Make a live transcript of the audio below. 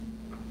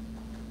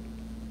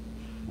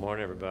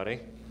Morning,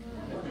 everybody.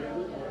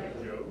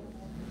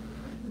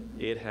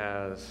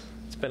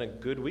 It's been a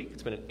good week.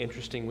 It's been an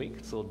interesting week.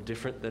 It's a little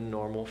different than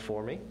normal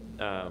for me,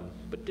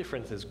 but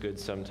difference is good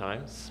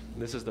sometimes.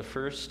 This is the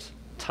first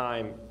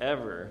time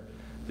ever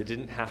that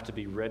didn't have to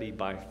be ready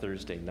by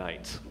Thursday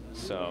night,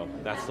 so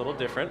that's a little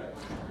different.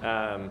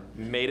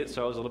 Made it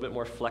so I was a little bit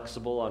more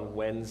flexible on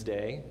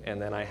Wednesday, and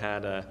then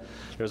there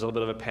was a little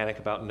bit of a panic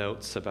about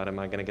notes, about am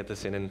I going to get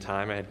this in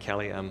time. I had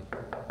Kelly,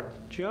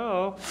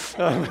 Joe.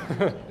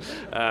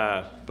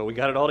 But we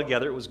got it all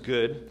together. It was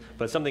good.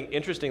 But something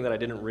interesting that I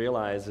didn't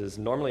realize is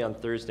normally on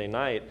Thursday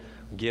night,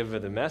 give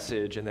the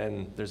message, and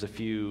then there's a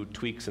few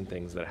tweaks and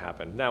things that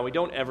happen. Now, we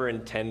don't ever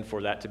intend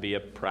for that to be a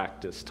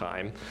practice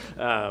time,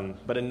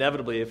 but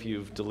inevitably, if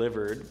you've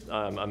delivered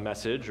a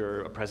message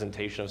or a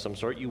presentation of some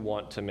sort, you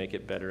want to make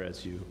it better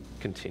as you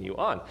continue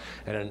on.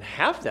 And I didn't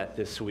have that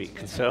this week,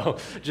 and so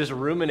just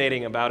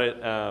ruminating about it,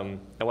 and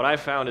what I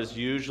found is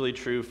usually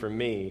true for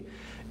me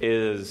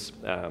is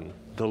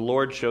the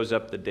Lord shows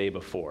up the day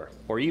before,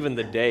 or even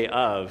the day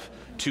of,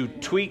 to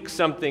tweak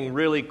something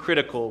really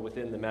critical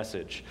within the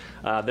message.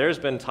 There's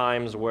been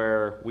times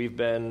where we've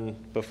been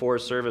before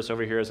service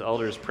over here as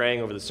elders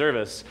praying over the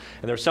service,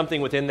 and there's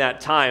something within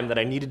that time that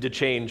I needed to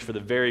change for the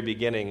very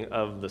beginning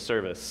of the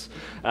service.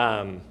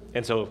 And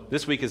so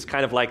this week is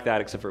kind of like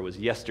that, except for it was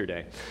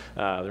yesterday.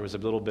 There was a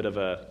little bit of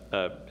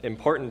a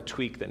important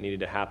tweak that needed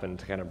to happen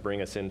to kind of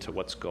bring us into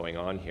what's going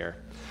on here.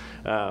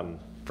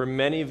 For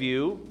many of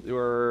you,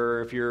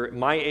 or if you're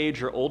my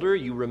age or older,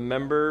 you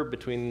remember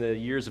between the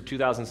years of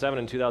 2007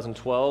 and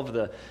 2012,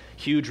 the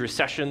huge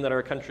recession that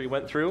our country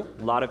went through.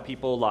 A lot of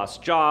people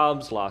lost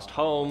jobs, lost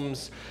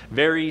homes,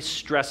 very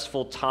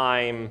stressful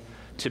time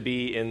to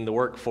be in the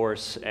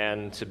workforce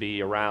and to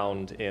be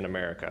around in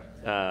America.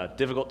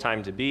 Difficult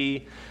time to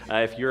be.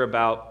 If you're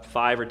about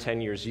 5 or 10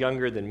 years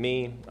younger than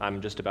me,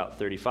 I'm just about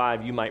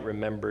 35, you might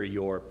remember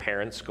your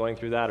parents going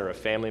through that, or a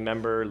family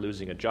member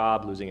losing a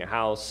job, losing a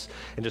house,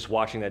 and just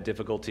watching that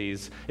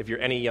difficulties. If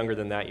you're any younger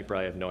than that, you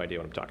probably have no idea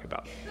what I'm talking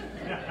about.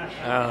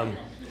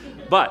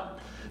 But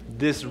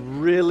this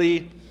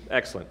really,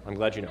 excellent, I'm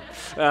glad you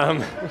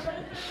know.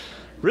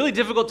 Really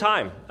difficult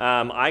time.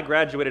 I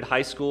graduated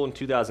high school in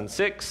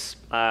 2006.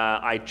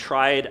 I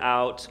tried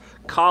out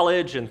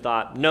college and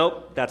thought,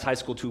 nope, that's high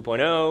school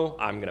 2.0.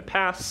 I'm going to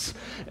pass.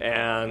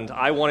 And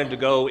I wanted to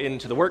go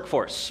into the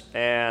workforce.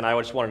 And I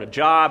just wanted a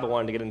job. I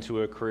wanted to get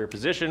into a career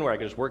position where I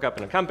could just work up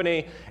in a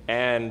company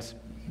and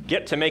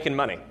get to making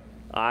money.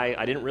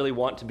 I didn't really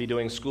want to be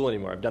doing school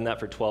anymore. I've done that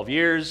for 12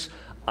 years.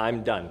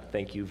 I'm done.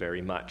 Thank you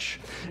very much.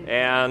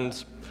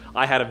 And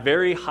I had a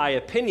very high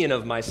opinion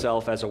of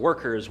myself as a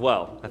worker as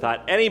well. I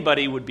thought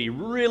anybody would be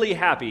really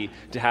happy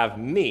to have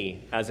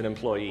me as an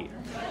employee.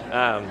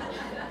 And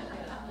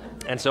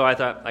so I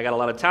thought, I got a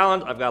lot of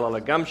talent, I've got a lot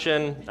of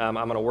gumption, I'm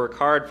going to work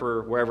hard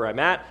for wherever I'm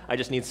at. I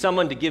just need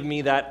someone to give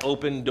me that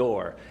open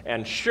door.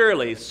 And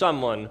surely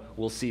someone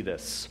will see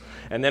this.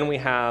 And then we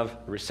have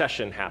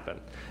recession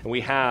happen. And we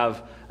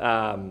have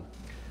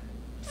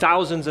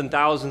thousands and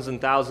thousands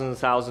and thousands and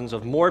thousands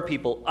of more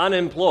people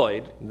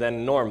unemployed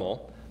than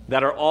normal,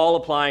 that are all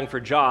applying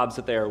for jobs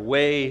that they are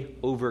way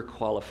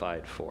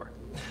overqualified for.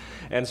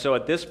 And so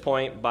at this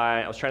point,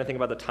 I was trying to think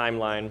about the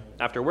timeline.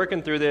 After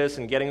working through this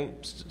and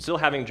still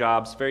having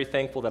jobs, very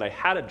thankful that I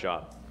had a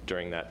job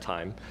during that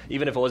time.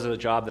 Even if it wasn't a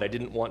job that I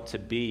didn't want to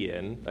be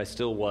in, I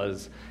still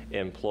was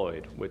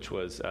employed, which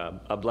was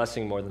a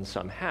blessing more than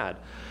some had.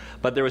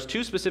 But there was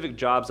 2 specific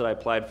jobs that I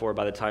applied for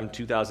by the time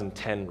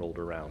 2010 rolled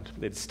around.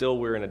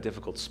 We're in a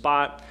difficult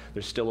spot.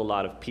 There's still a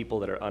lot of people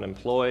that are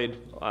unemployed.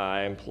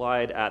 I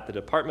applied at the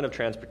Department of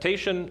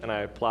Transportation, and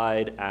I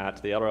applied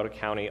at the El Dorado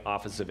County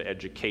Office of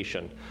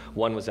Education.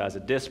 One was as a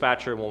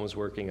dispatcher, one was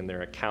working in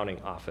their accounting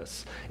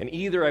office. And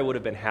either I would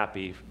have been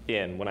happy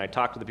in. When I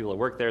talked to the people that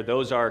work there,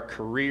 those are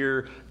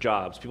career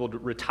jobs. People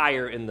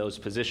retire in those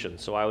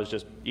positions. So I was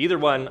just, either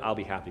one I'll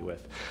be happy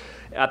with.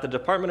 At the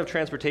Department of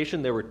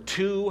Transportation, there were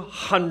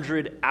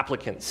 200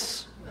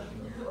 applicants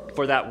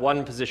for that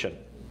one position.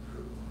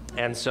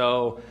 And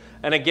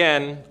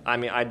again,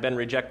 I'd been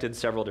rejected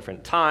several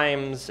different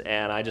times,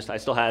 and I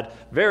still had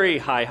very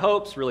high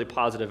hopes, really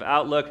positive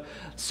outlook.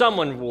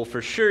 Someone will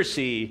for sure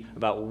see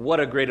about what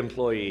a great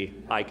employee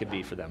I could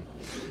be for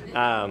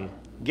them.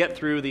 Get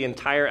through the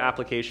entire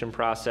application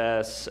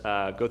process,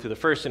 go through the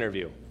first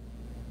interview,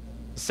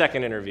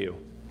 second interview,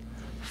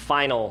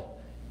 final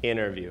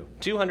interview.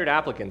 200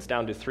 applicants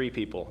down to 3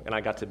 people, and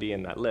I got to be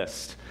in that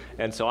list.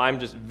 And so I'm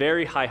just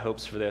very high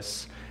hopes for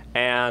this.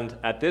 And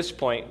at this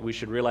point, we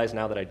should realize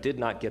now that I did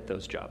not get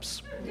those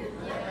jobs.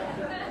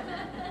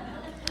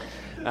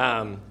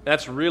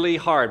 That's really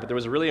hard, but there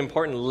was a really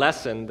important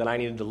lesson that I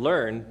needed to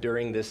learn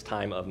during this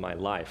time of my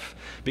life.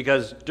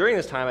 Because during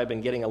this time, I've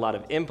been getting a lot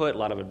of input, a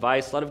lot of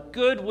advice, a lot of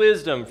good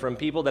wisdom from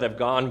people that have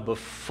gone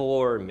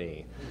before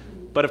me.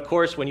 But of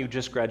course, when you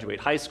just graduate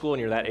high school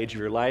and you're that age of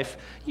your life,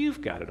 you've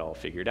got it all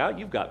figured out.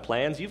 You've got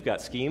plans, you've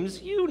got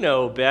schemes, you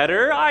know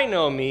better. I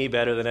know me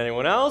better than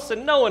anyone else,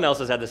 and no one else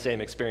has had the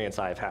same experience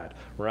I've had,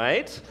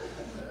 right?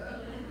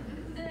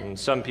 And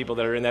some people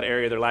that are in that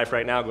area of their life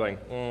right now going,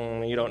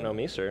 you don't know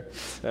me, sir.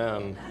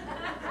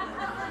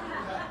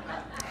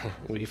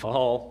 We've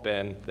all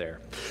been there.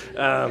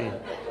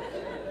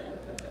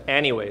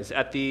 Anyways,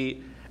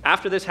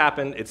 after this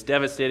happened, it's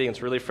devastating,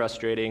 it's really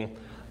frustrating.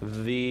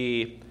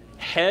 The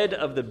head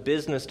of the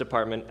business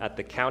department at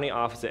the County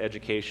Office of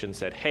Education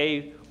said,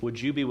 hey, would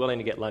you be willing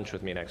to get lunch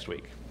with me next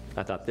week?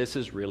 I thought, this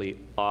is really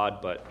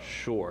odd, but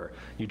sure.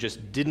 You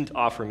just didn't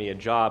offer me a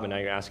job, and now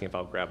you're asking if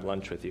I'll grab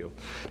lunch with you.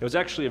 It was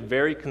actually a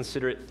very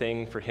considerate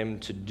thing for him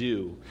to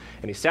do.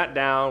 And he sat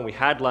down, we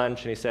had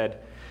lunch, and he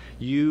said,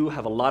 you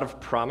have a lot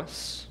of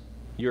promise.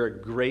 You're a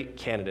great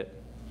candidate,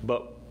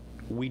 but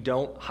we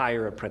don't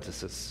hire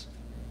apprentices.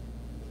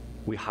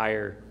 We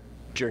hire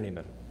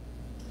journeymen.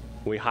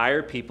 We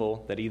hire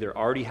people that either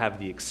already have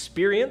the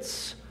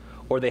experience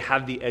or they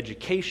have the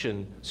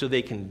education so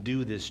they can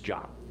do this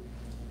job.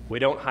 We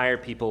don't hire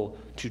people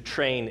to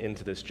train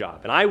into this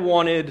job. And I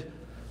wanted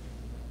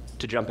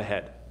to jump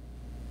ahead.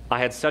 I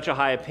had such a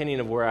high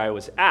opinion of where I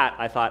was at,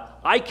 I thought,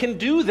 I can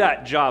do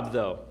that job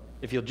though,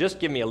 if you'll just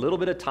give me a little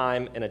bit of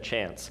time and a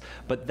chance.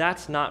 But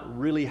that's not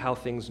really how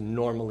things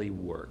normally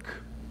work.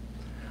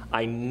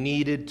 I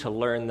needed to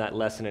learn that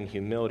lesson in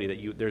humility,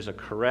 that there's a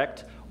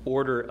correct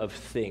order of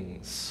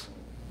things.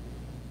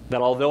 That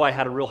although I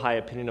had a real high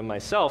opinion of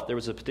myself, there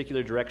was a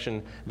particular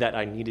direction that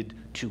I needed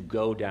to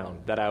go down,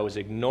 that I was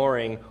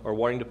ignoring or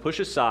wanting to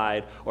push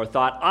aside or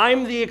thought,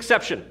 I'm the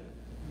exception.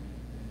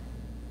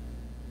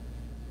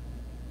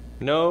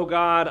 No,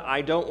 God,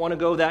 I don't want to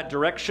go that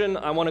direction.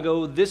 I want to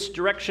go this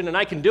direction, and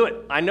I can do it.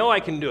 I know I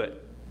can do it.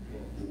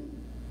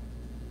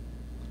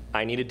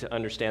 I needed to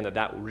understand that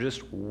that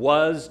just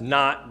was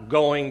not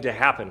going to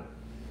happen.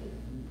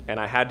 And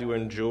I had to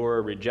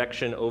endure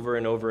rejection over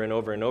and over and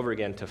over and over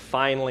again to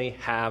finally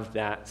have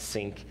that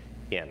sink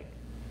in.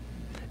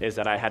 Is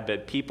that I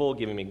had people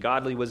giving me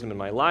godly wisdom in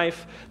my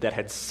life that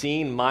had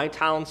seen my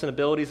talents and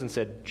abilities and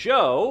said,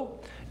 Joe,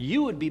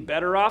 you would be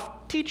better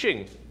off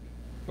teaching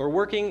or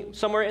working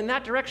somewhere in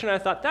that direction. I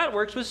thought, that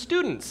works with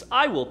students.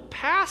 I will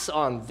pass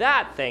on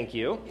that, thank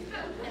you.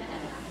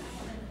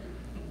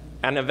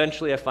 And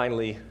eventually I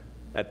finally,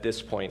 at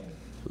this point,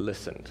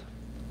 listened.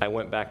 I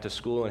went back to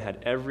school and had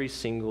every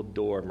single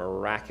door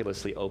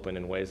miraculously open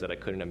in ways that I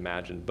couldn't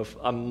imagine.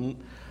 An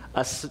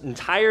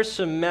entire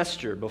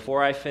semester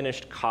before I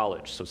finished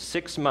college, so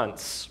 6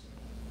 months,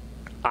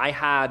 I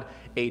had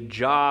a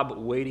job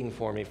waiting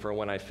for me for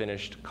when I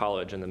finished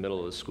college in the middle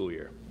of the school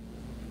year.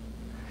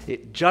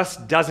 It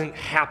just doesn't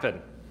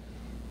happen.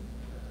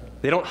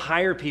 They don't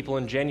hire people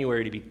in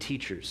January to be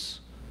teachers.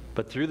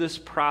 But through this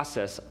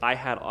process, I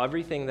had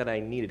everything that I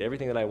needed,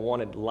 everything that I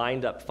wanted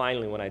lined up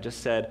finally when I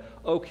just said,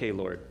 okay,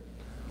 Lord,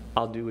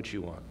 I'll do what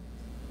you want.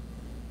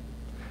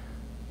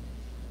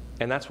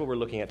 And that's what we're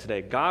looking at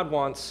today. God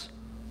wants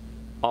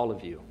all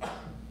of you.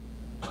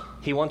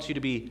 He wants you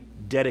to be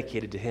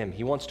dedicated to Him.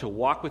 He wants to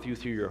walk with you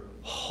through your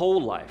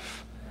whole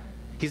life.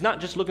 He's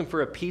not just looking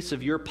for a piece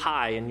of your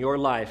pie in your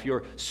life,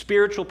 your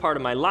spiritual part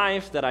of my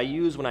life that I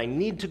use when I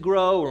need to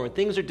grow or when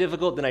things are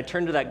difficult, then I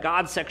turn to that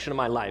God section of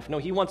my life. No,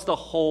 He wants the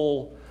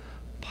whole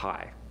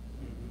pie.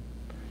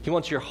 He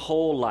wants your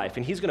whole life,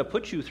 and He's going to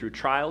put you through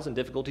trials and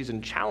difficulties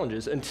and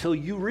challenges until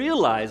you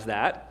realize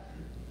that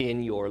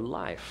in your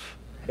life.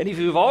 And if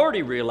you've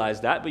already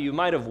realized that, but you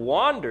might have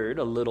wandered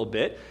a little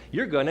bit,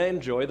 you're going to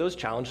enjoy those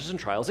challenges and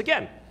trials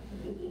again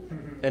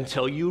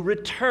until you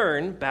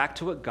return back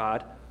to what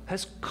God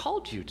has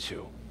called you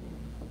to.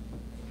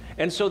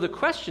 And so the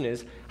question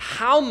is,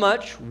 how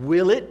much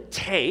will it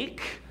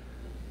take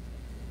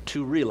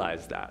to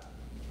realize that,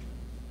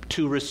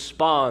 to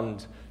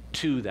respond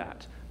to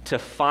that, to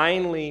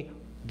finally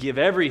give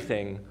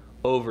everything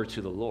over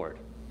to the Lord?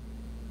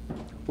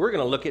 We're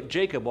going to look at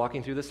Jacob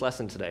walking through this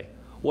lesson today.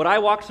 What I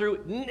walked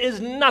through is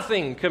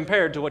nothing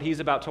compared to what he's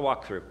about to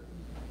walk through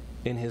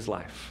in his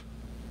life.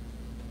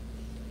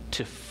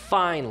 To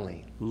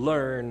finally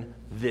learn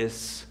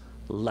this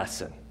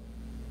lesson.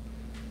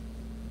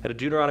 At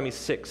Deuteronomy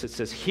 6, it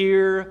says,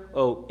 Hear,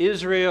 O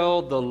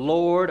Israel, the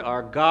Lord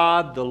our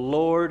God, the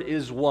Lord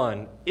is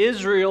one.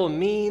 Israel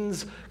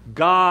means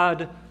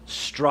God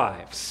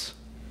strives.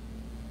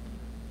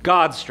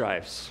 God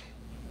strives.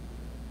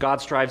 God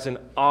strives in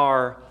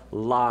our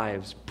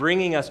lives,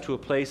 bringing us to a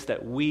place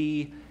that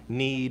we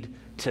need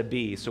to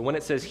be. So when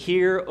it says,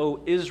 Hear,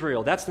 O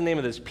Israel, that's the name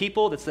of this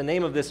people, that's the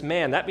name of this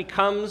man. That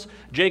becomes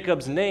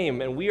Jacob's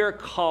name, and we are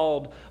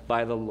called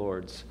by the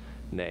Lord's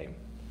name.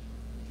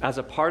 As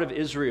a part of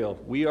Israel,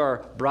 we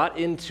are brought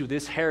into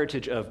this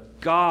heritage of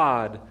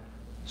God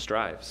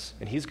strives.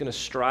 And He's going to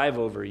strive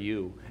over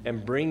you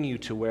and bring you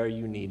to where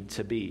you need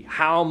to be.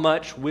 How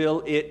much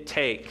will it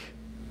take?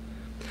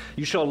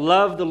 You shall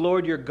love the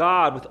Lord your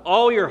God with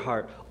all your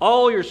heart,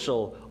 all your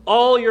soul,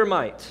 all your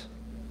might.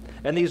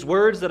 And these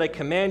words that I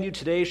command you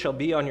today shall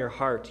be on your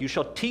heart. You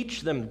shall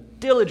teach them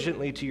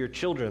diligently to your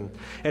children,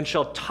 and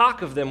shall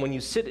talk of them when you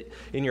sit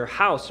in your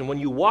house, and when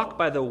you walk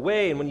by the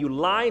way, and when you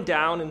lie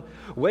down, and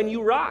when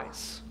you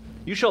rise.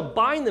 You shall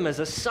bind them as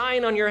a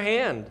sign on your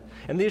hand,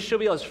 and these shall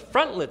be as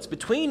frontlets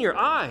between your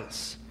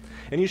eyes.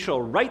 and you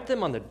shall write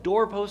them on the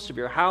doorposts of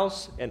your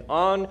house and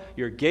on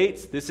your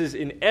gates. This is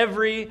in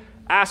every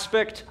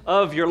aspect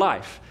of your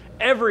life,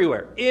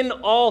 everywhere, in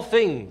all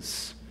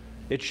things.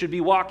 It should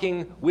be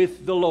walking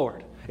with the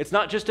Lord. It's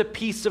not just a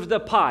piece of the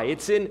pie.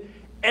 It's in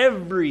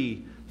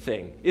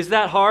everything. Is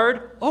that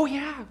hard? Oh,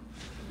 yeah.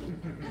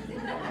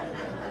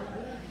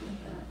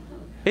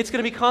 It's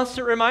going to be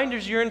constant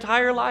reminders your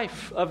entire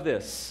life of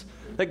this,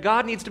 that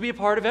God needs to be a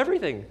part of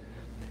everything.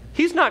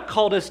 He's not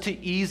called us to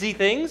easy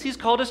things. He's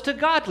called us to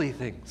godly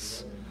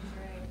things,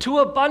 to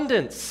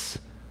abundance.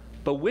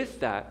 But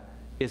with that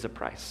is a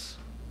price,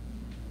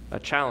 a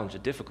challenge, a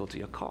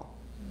difficulty, a call.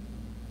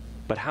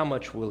 But how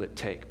much will it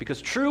take?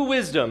 Because true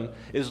wisdom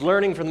is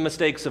learning from the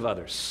mistakes of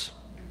others.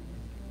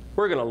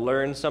 We're going to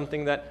learn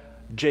something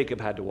that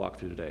Jacob had to walk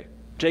through today.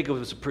 Jacob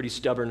was a pretty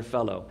stubborn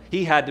fellow.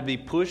 He had to be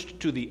pushed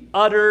to the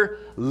utter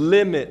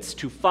limits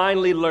to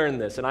finally learn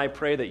this. And I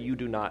pray that you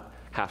do not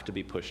have to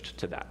be pushed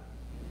to that.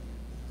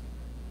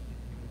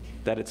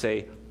 That it's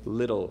a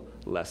little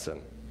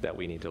lesson that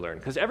we need to learn.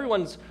 Because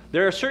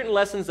there are certain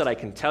lessons that I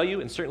can tell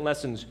you and certain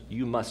lessons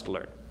you must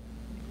learn.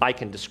 I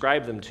can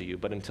describe them to you,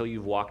 but until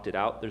you've walked it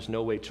out, there's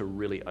no way to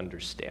really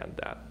understand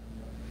that.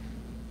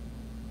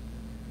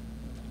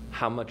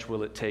 How much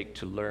will it take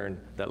to learn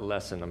that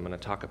lesson I'm going to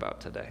talk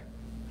about today?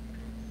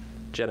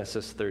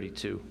 Genesis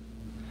 32.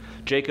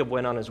 Jacob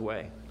went on his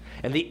way,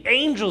 and the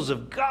angels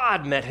of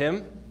God met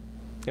him.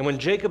 And when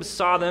Jacob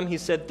saw them, he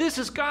said, "This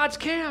is God's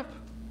camp."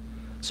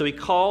 So he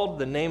called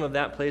the name of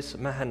that place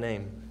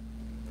Mahanaim.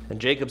 And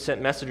Jacob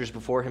sent messengers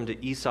before him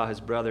to Esau his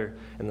brother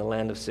in the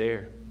land of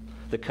Seir,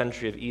 the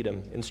country of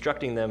Edom,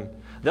 instructing them,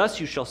 "Thus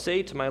you shall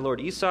say to my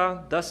lord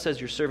Esau, thus says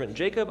your servant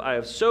Jacob, I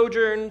have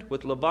sojourned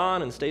with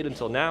Laban and stayed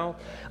until now.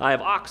 I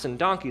have oxen,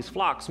 donkeys,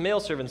 flocks, male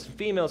servants, and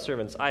female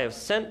servants. I have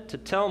sent to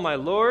tell my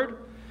lord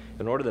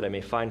in order that I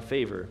may find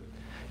favor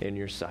in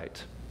your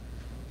sight."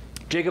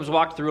 Jacob's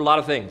walked through a lot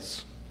of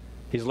things.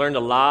 He's learned a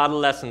lot of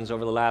lessons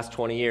over the last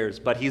 20 years,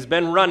 but he's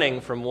been running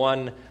from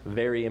one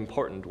very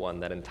important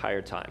one that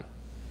entire time,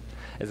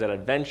 is that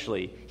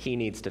eventually he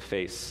needs to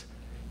face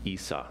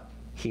Esau.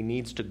 He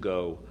needs to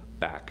go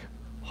back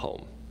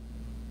home.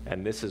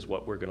 And this is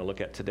what we're going to look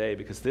at today,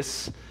 because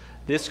this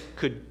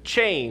could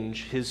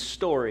change his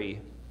story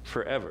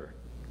forever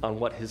on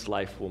what his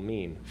life will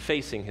mean,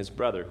 facing his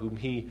brother, whom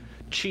he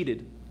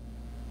cheated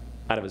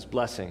out of his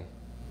blessing,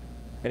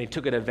 and he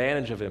took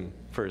advantage of him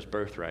for his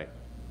birthright.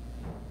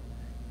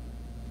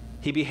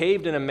 He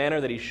behaved in a manner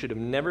that he should have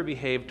never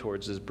behaved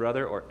towards his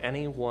brother or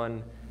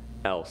anyone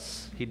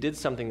else. He did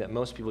something that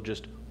most people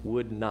just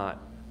would not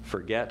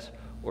forget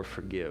or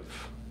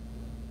forgive.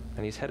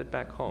 And he's headed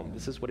back home.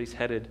 This is what he's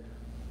headed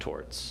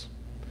towards.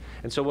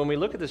 And so when we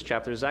look at this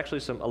chapter, there's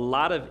actually a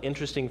lot of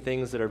interesting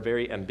things that are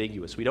very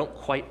ambiguous. We don't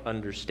quite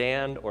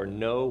understand or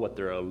know what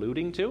they're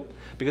alluding to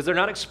because they're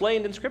not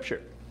explained in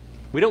Scripture.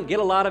 We don't get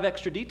a lot of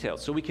extra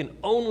details, so we can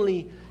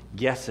only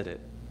guess at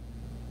it.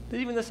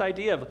 Even this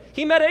idea of,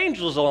 he met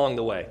angels along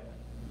the way.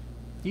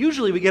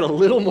 Usually we get a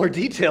little more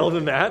detail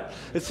than that.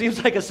 It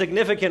seems like a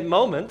significant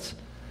moment.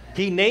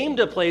 He named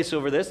a place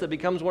over this that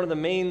becomes one of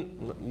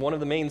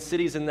the main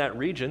cities in that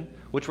region,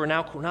 which we're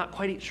now not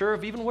quite sure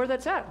of even where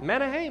that's at,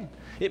 Mahanaim.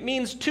 It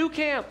means 2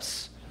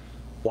 camps.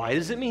 Why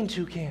does it mean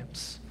 2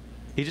 camps?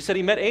 He just said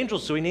he met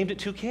angels, so he named it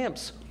 2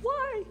 camps.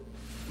 Why?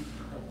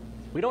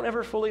 We don't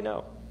ever fully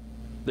know.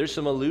 There's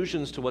some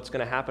allusions to what's going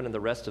to happen in the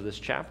rest of this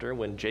chapter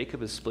when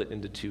Jacob is split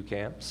into 2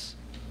 camps.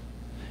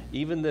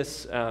 Even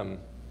this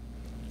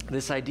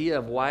idea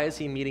of why is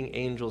he meeting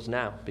angels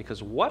now?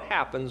 Because what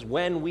happens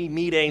when we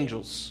meet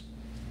angels?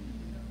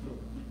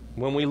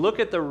 When we look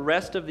at the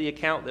rest of the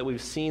account that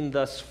we've seen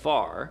thus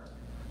far,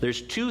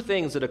 there's 2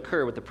 things that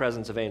occur with the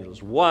presence of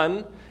angels.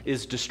 One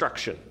is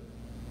destruction.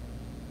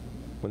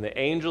 When the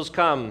angels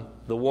come,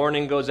 the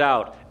warning goes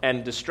out,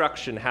 and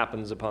destruction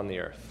happens upon the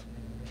earth.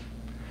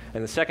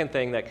 And the second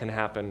thing that can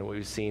happen, what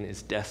we've seen,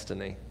 is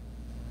destiny.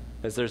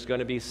 As there's going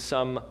to be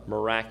some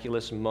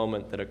miraculous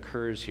moment that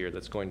occurs here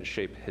that's going to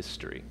shape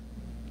history.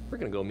 We're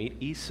going to go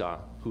meet Esau,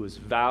 who has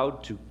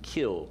vowed to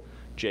kill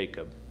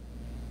Jacob.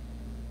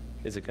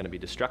 Is it going to be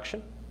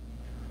destruction,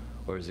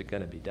 or is it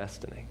going to be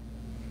destiny?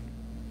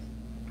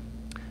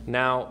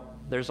 Now,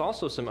 there's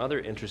also some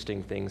other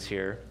interesting things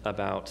here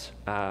about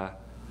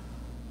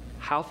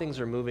how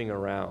things are moving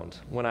around.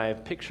 When I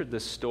pictured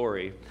this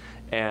story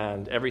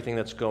and everything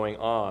that's going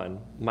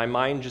on, my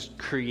mind just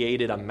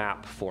created a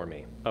map for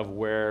me of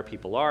where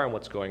people are and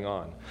what's going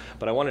on.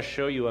 But I want to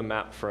show you a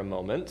map for a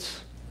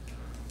moment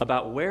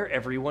about where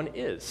everyone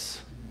is.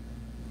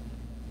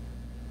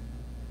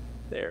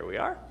 There we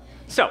are.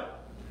 So,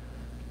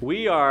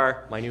 we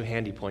are, my new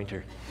handy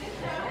pointer.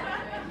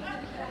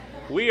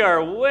 We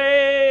are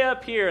way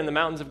up here in the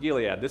mountains of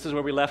Gilead. This is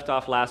where we left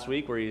off last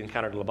week, where he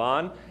encountered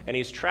Laban. And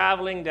he's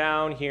traveling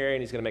down here,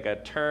 and he's going to make a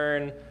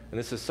turn. And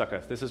this is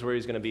Succoth. This is where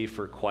he's going to be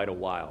for quite a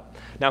while.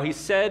 Now, he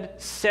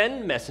said,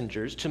 "Send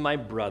messengers to my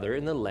brother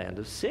in the land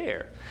of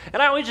Seir."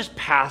 And I always just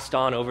passed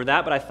on over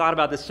that, but I thought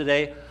about this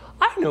today.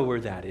 I know where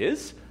that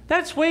is.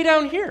 That's way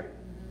down here.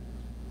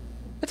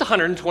 It's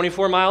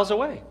 124 miles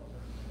away.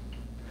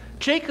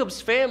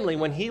 Jacob's family,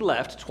 when he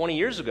left 20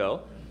 years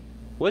ago,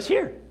 was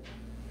here,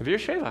 in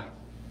Beersheba.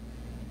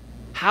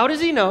 How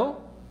does he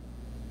know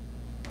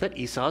that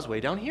Esau's way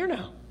down here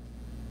now?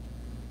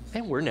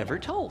 And we're never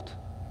told,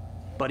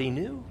 but he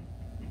knew.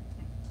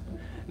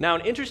 Now,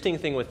 an interesting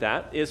thing with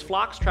that is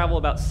flocks travel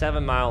about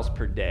 7 miles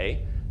per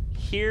day.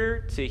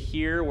 Here to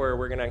here, where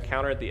we're going to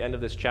encounter at the end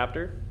of this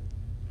chapter,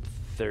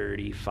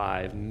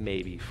 35,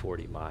 maybe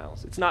 40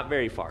 miles. It's not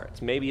very far.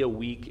 It's maybe a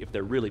week if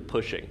they're really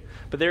pushing,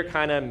 but they're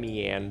kind of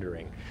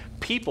meandering.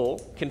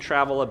 People can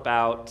travel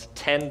about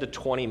 10 to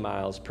 20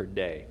 miles per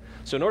day.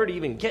 So in order to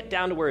even get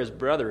down to where his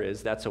brother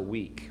is, that's a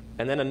week.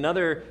 And then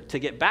another to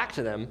get back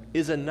to them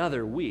is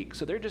another week.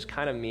 So they're just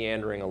kind of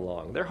meandering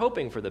along. They're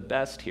hoping for the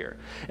best here.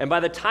 And by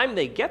the time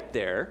they get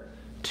there,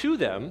 to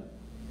them,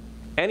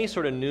 any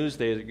sort of news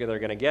they're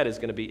going to get is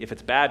going to be, if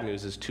it's bad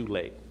news, is too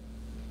late.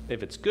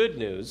 If it's good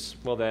news,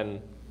 well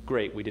then,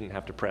 great, we didn't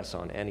have to press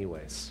on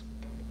anyways.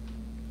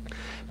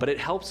 But it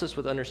helps us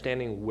with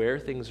understanding where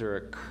things are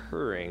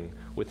occurring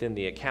within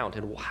the account.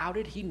 And how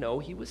did he know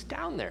he was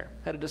down there?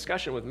 I had a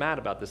discussion with Matt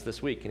about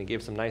this week, and he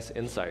gave some nice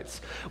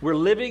insights. They're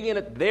living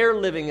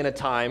in a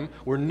time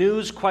where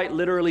news quite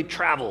literally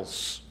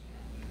travels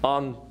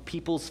on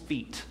people's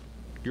feet.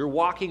 You're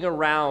walking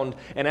around,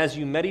 and as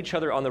you met each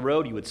other on the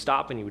road, you would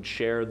stop and you would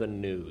share the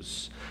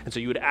news. And so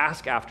you would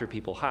ask after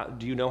people,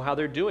 do you know how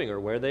they're doing, or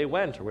where they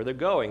went, or where they're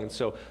going? And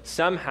so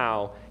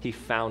somehow he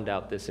found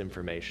out this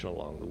information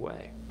along the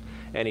way.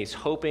 And he's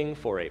hoping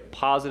for a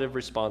positive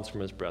response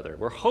from his brother.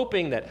 We're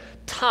hoping that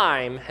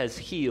time has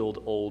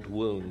healed old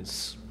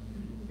wounds.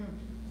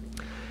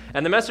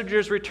 And the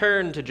messengers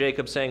returned to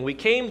Jacob saying, we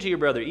came to your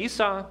brother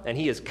Esau, and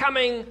he is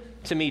coming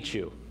to meet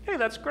you. Hey,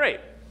 that's great.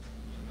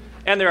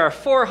 And there are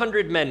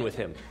 400 men with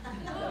him.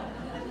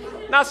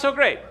 Not so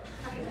great.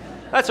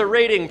 That's a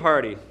raiding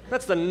party.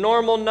 That's the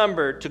normal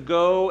number to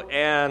go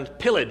and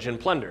pillage and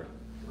plunder.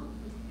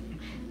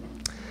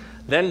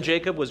 Then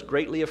Jacob was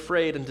greatly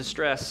afraid and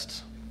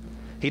distressed.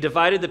 He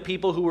divided the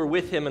people who were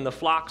with him and the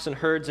flocks and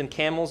herds and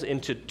camels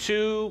into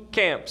 2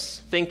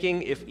 camps,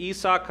 thinking if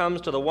Esau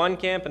comes to the one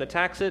camp and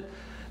attacks it,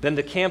 then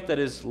the camp that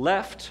is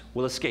left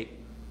will escape.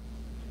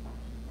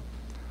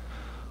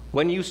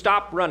 When you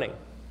stop running,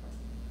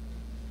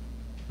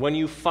 when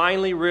you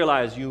finally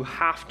realize you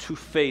have to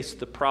face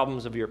the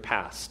problems of your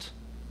past,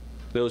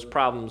 those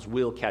problems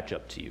will catch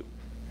up to you.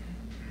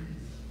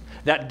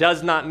 That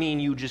does not mean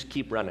you just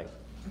keep running.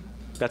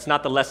 That's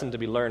not the lesson to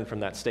be learned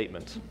from that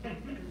statement.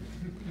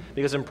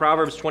 Because in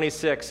Proverbs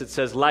 26, it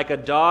says, like a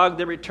dog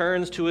that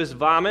returns to his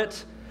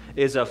vomit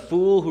is a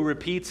fool who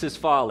repeats his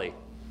folly.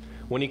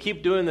 When you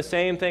keep doing the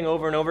same thing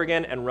over and over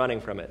again and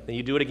running from it, then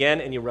you do it again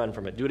and you run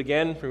from it. Do it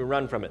again and you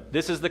run from it.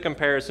 This is the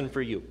comparison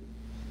for you.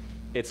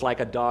 It's like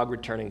a dog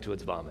returning to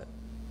its vomit.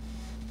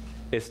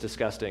 It's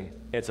disgusting.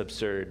 It's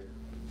absurd.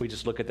 We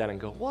just look at that and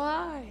go,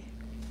 why?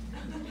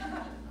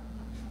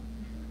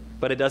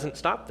 But it doesn't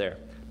stop there.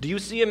 Do you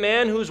see a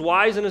man who's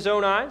wise in his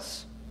own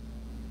eyes?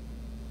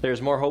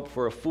 There's more hope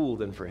for a fool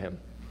than for him.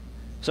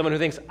 Someone who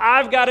thinks,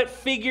 I've got it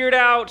figured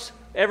out.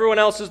 Everyone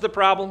else is the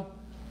problem.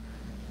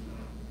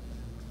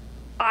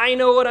 I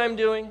know what I'm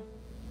doing.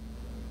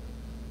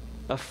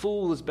 A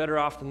fool is better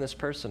off than this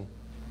person.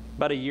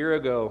 About a year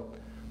ago,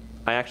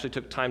 I actually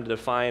took time to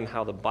define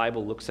how the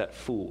Bible looks at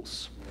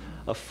fools.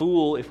 A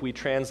fool, if we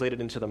translate it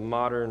into the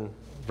modern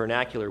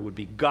vernacular, would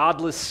be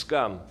godless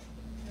scum.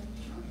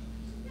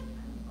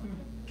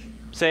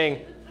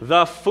 Saying,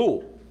 the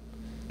fool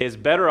is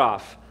better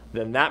off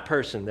than that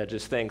person that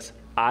just thinks,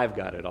 I've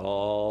got it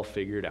all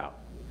figured out.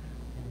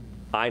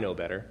 I know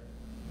better.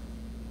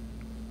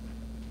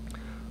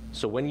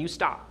 So when you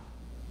stop,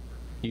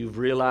 you've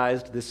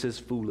realized this is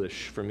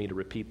foolish for me to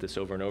repeat this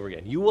over and over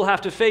again. You will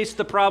have to face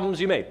the problems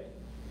you made.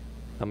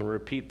 I'm going to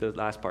repeat the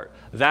last part.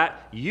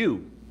 That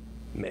you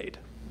made.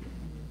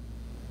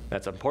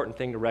 That's an important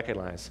thing to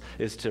recognize,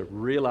 is to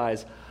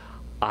realize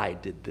I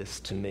did this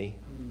to me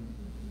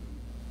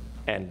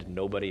and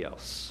nobody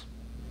else.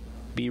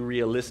 Be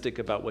realistic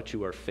about what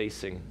you are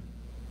facing.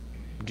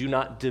 Do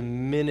not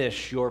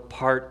diminish your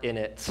part in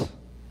it,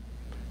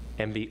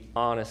 and be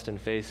honest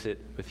and face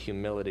it with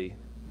humility.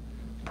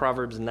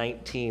 Proverbs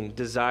 19,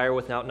 desire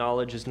without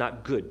knowledge is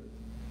not good,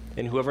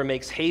 and whoever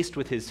makes haste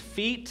with his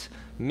feet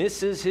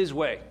misses his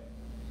way.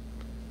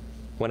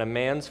 When a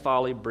man's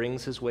folly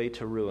brings his way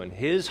to ruin,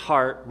 his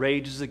heart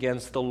rages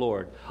against the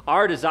Lord.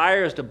 Our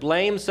desire is to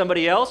blame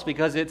somebody else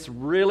because it's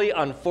really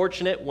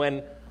unfortunate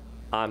when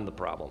I'm the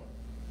problem.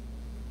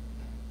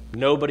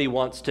 Nobody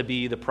wants to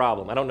be the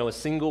problem. I don't know a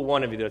single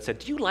one of you that said,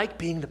 do you like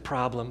being the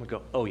problem? I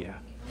go, oh yeah,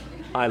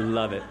 I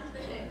love it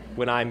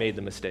when I made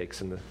the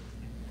mistakes.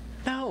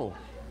 No.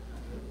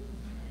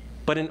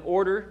 But in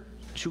order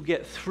to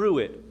get through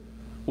it,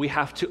 we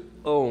have to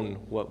own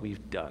what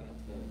we've done.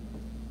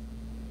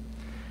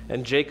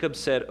 And Jacob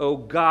said, O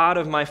God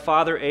of my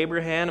father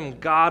Abraham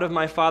and God of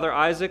my father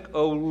Isaac,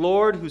 O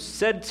Lord, who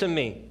said to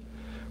me,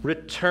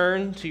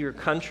 return to your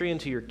country and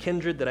to your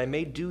kindred that I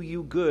may do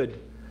you good.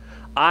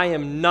 I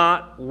am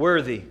not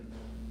worthy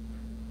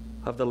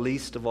of the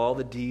least of all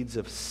the deeds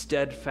of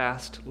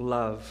steadfast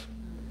love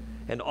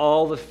and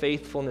all the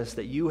faithfulness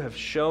that you have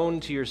shown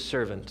to your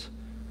servant.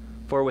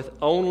 For with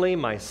only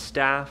my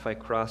staff I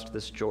crossed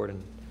this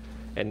Jordan,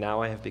 and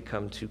now I have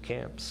become 2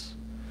 camps.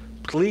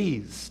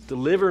 Please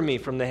deliver me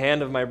from the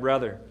hand of my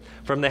brother,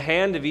 from the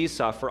hand of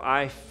Esau, for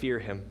I fear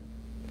him,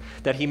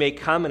 that he may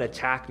come and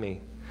attack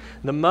me,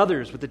 the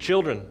mothers with the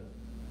children.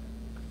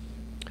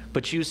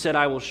 But you said,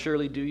 I will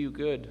surely do you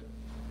good,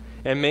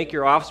 and make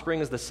your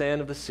offspring as the sand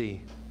of the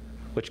sea,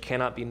 which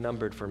cannot be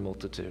numbered for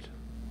multitude.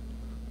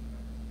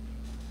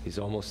 He's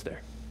almost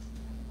there.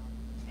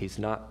 He's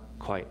not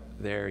quite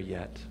there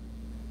yet.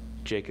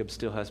 Jacob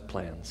still has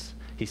plans.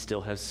 He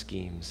still has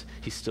schemes.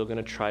 He's still going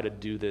to try to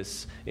do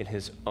this in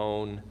his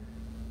own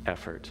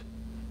effort.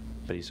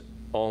 But he's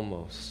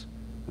almost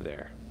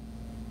there.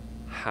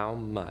 How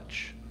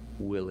much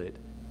will it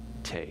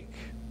take?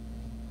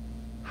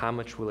 How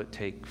much will it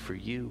take for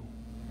you?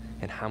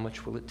 And how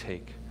much will it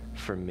take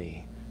for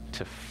me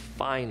to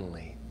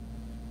finally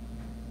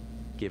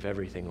give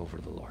everything over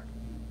to the Lord?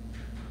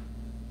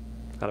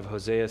 Out of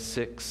Hosea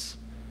 6,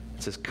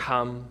 it says,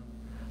 Come,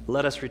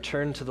 let us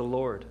return to the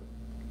Lord,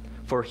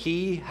 for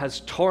he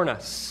has torn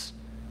us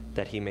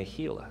that he may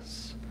heal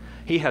us.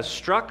 He has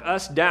struck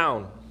us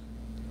down,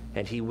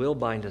 and he will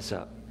bind us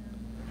up.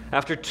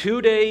 After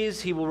 2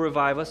 days he will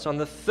revive us. On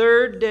the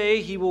 3rd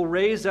day he will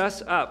raise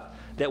us up,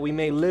 that we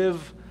may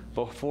live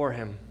before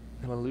him.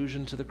 An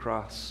allusion to the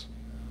cross.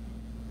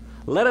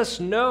 Let us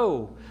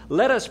know,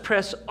 let us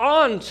press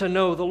on to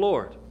know the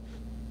Lord.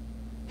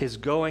 His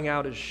going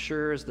out is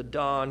sure as the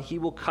dawn. He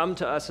will come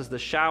to us as the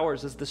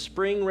showers, as the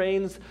spring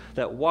rains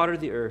that water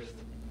the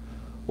earth.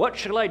 What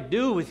shall I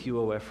do with you,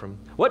 O Ephraim?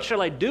 What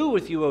shall I do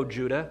with you, O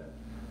Judah?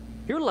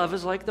 Your love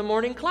is like the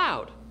morning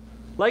cloud,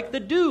 like the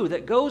dew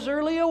that goes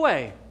early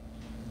away.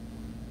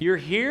 You're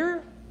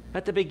here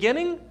at the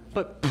beginning,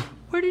 but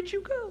where did you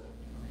go?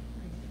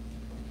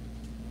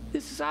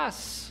 This is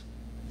us.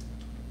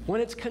 When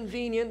it's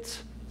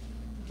convenient,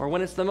 or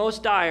when it's the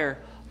most dire,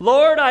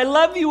 Lord, I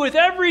love you with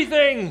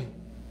everything.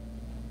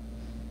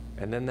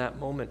 And then that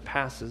moment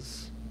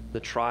passes, the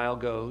trial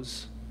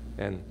goes,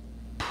 and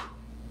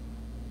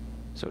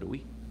so do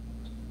we.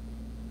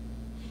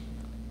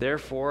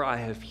 Therefore, I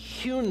have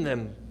hewn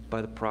them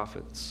by the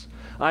prophets.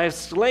 I have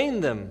slain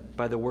them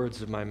by the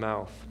words of my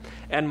mouth.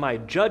 And my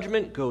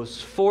judgment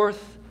goes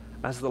forth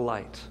as the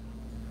light.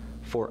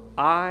 For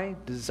I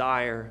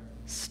desire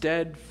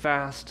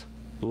steadfast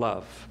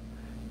love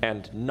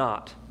and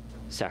not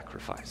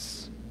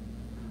sacrifice,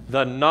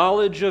 the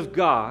knowledge of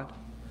God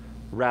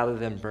rather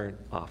than burnt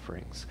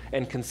offerings.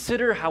 And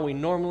consider how we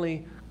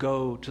normally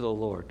go to the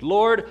Lord.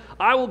 Lord,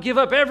 I will give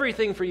up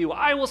everything for you.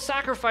 I will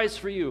sacrifice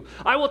for you.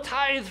 I will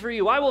tithe for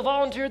you. I will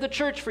volunteer at the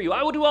church for you.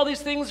 I will do all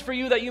these things for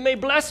you that you may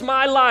bless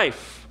my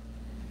life.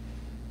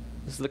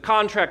 This is the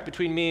contract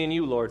between me and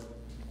you, Lord.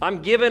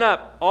 I'm giving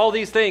up all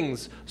these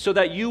things so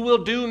that you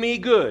will do me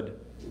good.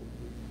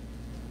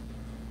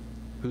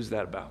 Who's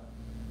that about?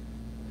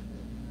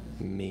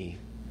 Me.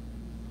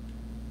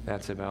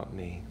 That's about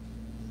me.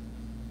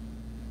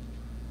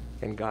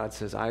 And God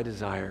says, I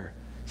desire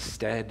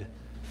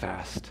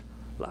steadfast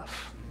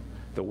love.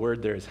 The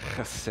word there is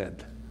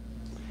chesed.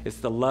 It's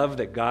the love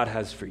that God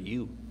has for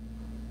you.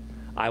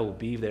 I will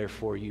be there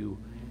for you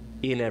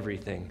in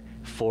everything,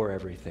 for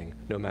everything.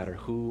 No matter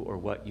who or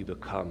what you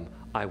become,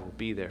 I will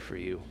be there for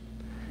you.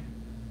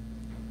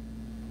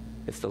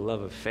 It's the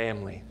love of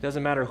family. It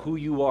doesn't matter who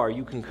you are,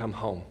 you can come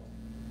home.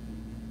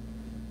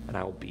 And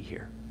I will be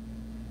here.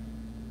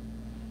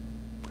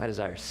 I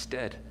desire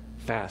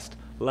steadfast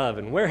love.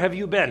 And where have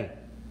you been?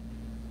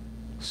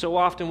 So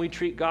often we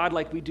treat God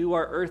like we do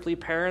our earthly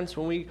parents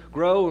when we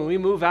grow and we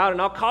move out.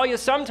 And I'll call you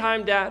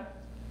sometime, Dad.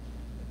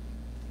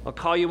 I'll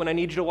call you when I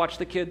need you to watch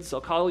the kids. I'll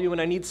call you when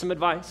I need some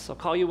advice. I'll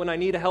call you when I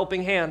need a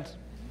helping hand.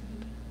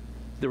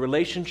 The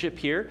relationship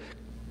here,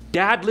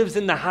 Dad lives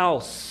in the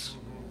house.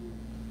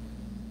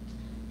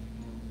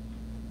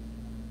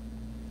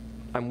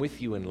 I'm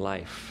with you in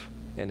life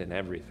and in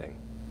everything.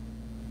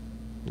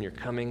 In your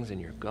comings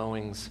and your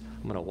goings,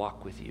 I'm going to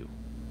walk with you.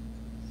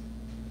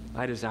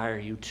 I desire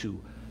you to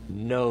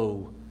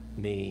know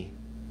me.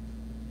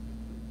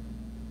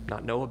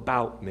 Not know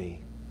about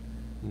me.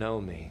 Know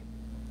me.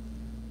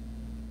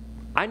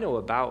 I know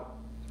about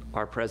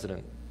our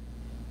president.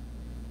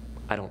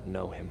 I don't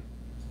know him.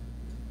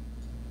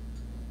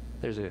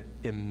 There's an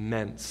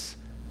immense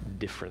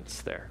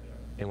difference there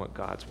in what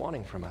God's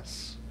wanting from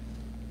us.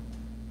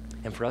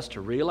 And for us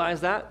to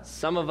realize that,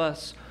 some of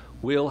us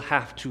will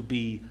have to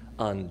be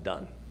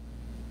undone.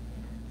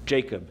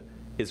 Jacob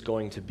is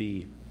going to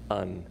be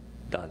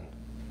undone.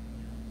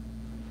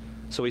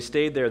 So he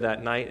stayed there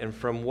that night, and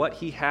from what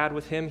he had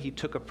with him, he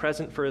took a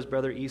present for his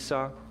brother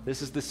Esau.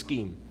 This is the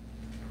scheme.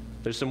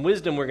 There's some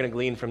wisdom we're going to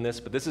glean from this,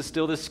 but this is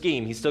still the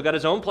scheme. He's still got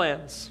his own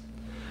plans.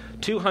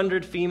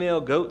 200 female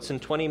goats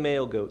and 20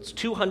 male goats,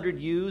 200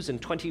 ewes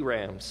and 20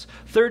 rams,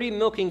 30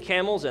 milking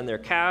camels and their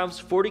calves,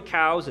 40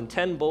 cows and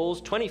 10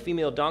 bulls, 20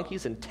 female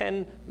donkeys and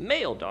 10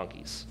 male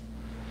donkeys.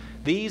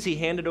 These he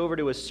handed over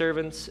to his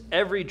servants,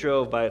 every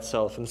drove by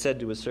itself, and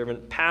said to his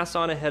servant, pass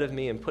on ahead of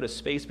me and put a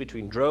space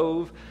between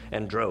drove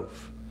and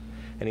drove.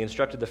 And he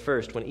instructed the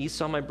first, when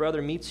Esau my brother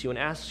meets you and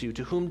asks you,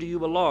 to whom do you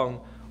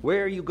belong?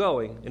 Where are you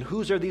going? And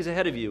whose are these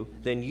ahead of you?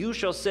 Then you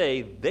shall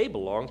say, they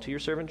belong to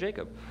your servant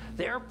Jacob.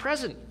 They are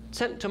present,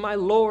 sent to my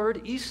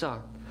lord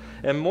Esau.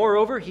 And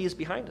moreover, he is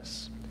behind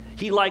us.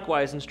 He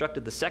likewise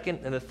instructed the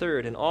second and the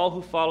third, and all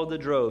who followed the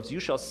droves. You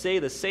shall say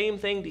the same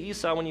thing to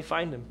Esau when you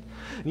find him.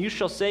 And you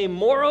shall say,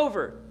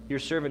 moreover, your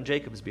servant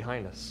Jacob is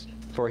behind us.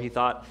 For he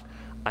thought,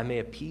 I may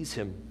appease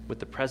him with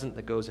the present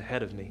that goes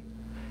ahead of me.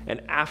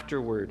 And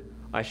afterward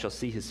I shall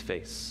see his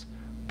face.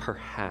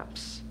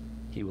 Perhaps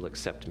he will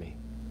accept me.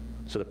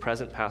 So the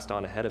present passed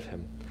on ahead of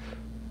him,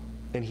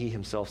 and he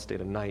himself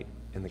stayed a night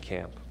in the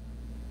camp.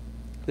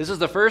 This is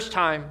the first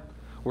time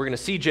we're going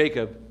to see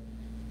Jacob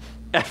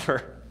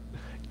ever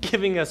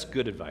giving us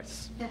good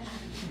advice.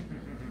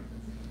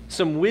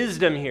 Some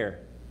wisdom here.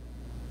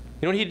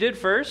 You know what he did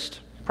first,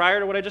 prior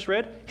to what I just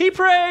read? He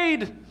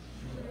prayed.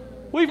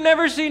 We've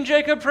never seen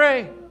Jacob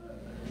pray.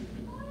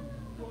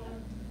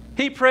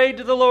 He prayed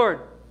to the Lord.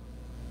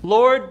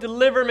 Lord,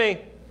 deliver me.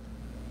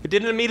 It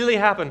didn't immediately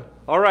happen.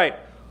 All right,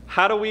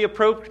 how do we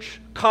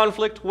approach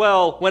conflict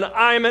well when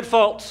I'm at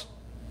fault?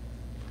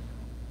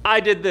 I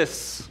did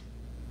this.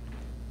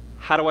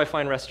 How do I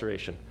find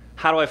restoration?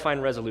 How do I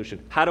find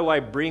resolution? How do I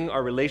bring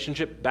our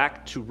relationship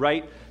back to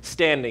right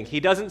standing? He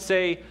doesn't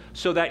say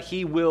so that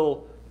he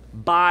will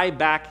buy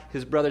back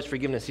his brother's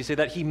forgiveness. He said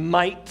that he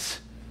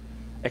might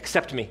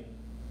accept me.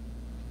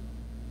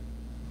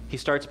 He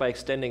starts by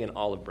extending an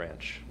olive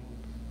branch.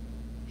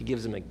 He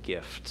gives him a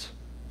gift.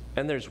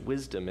 And there's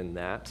wisdom in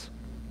that.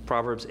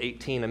 Proverbs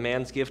 18, a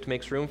man's gift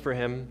makes room for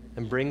him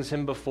and brings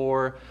him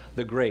before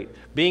the great.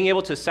 Being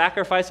able to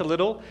sacrifice a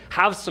little,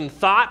 have some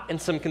thought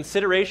and some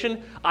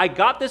consideration. I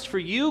got this for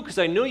you because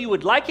I knew you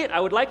would like it.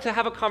 I would like to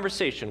have a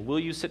conversation. Will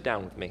you sit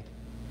down with me?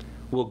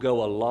 Will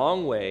go a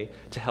long way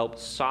to help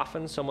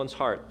soften someone's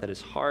heart that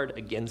is hard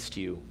against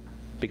you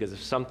because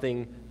of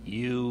something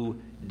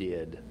you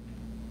did.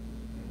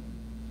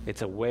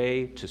 It's a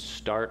way to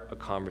start a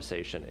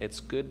conversation. It's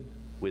good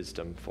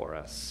wisdom for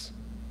us.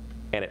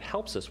 And it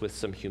helps us with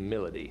some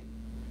humility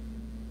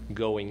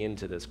going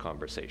into this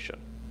conversation.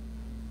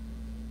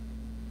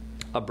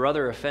 A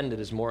brother offended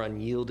is more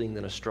unyielding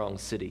than a strong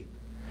city,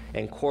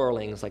 and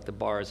quarreling is like the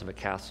bars of a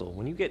castle.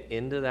 When you get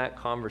into that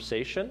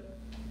conversation,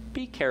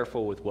 be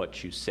careful with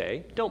what you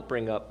say. Don't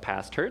bring up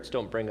past hurts.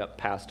 Don't bring up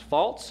past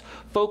faults.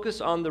 Focus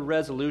on the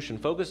resolution.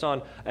 Focus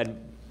on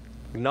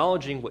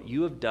acknowledging what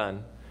you have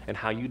done and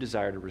how you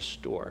desire to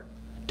restore.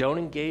 Don't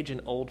engage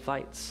in old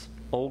fights,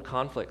 old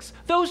conflicts.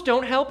 Those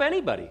don't help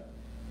anybody.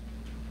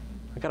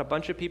 I got a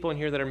bunch of people in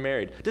here that are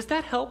married. Does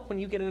that help when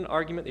you get in an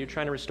argument that you're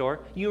trying to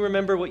restore? You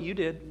remember what you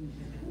did.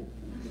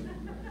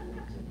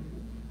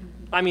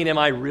 I mean, am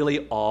I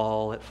really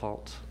all at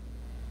fault?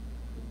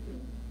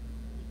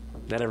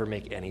 That ever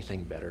make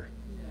anything better?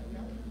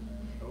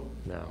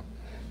 No.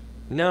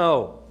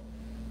 No.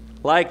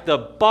 Like the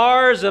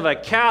bars of a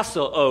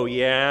castle. Oh,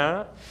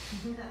 yeah?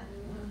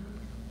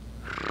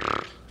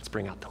 Let's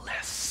bring out the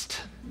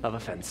list of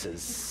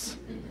offenses.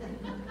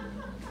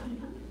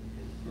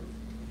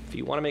 If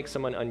you want to make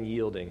someone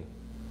unyielding,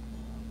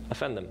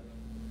 offend them.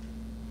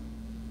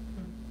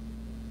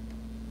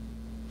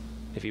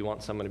 If you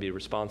want someone to be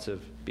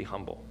responsive, be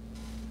humble.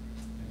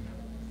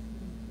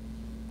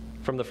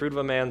 From the fruit of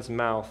a man's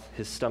mouth,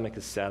 his stomach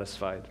is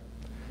satisfied.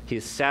 He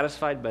is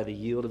satisfied by the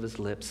yield of his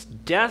lips.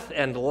 Death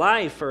and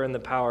life are in the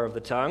power of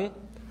the tongue,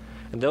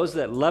 and those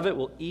that love it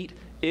will eat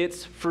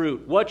its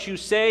fruit. What you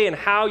say and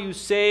how you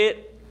say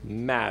it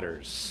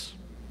matters.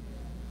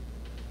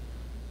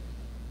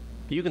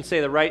 You can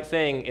say the right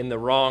thing in the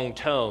wrong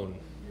tone.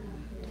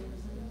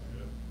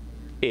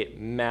 It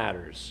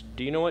matters.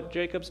 Do you know what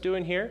Jacob's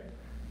doing here?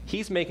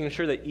 He's making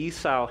sure that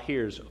Esau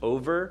hears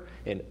over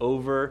and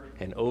over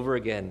and over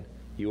again,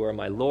 you are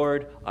my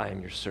Lord, I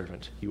am your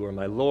servant. You are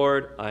my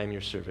Lord, I am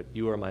your servant.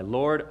 You are my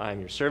Lord, I am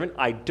your servant.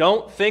 I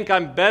don't think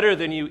I'm better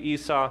than you,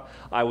 Esau.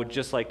 I would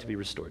just like to be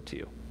restored to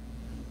you.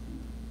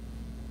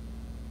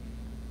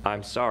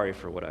 I'm sorry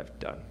for what I've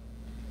done.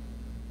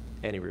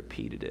 And he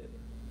repeated it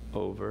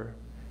over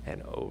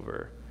and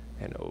over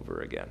and over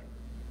again.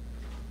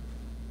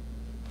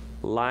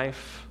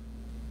 Life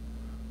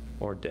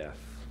or death.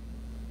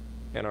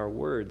 And our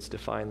words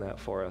define that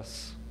for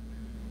us.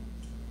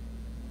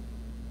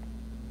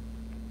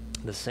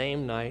 The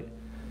same night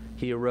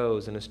he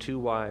arose and his 2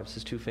 wives,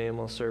 his 2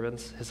 female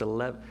servants, his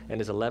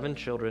 11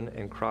 children,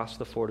 and crossed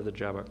the ford of the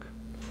Jabbok.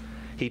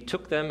 He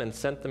took them and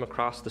sent them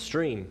across the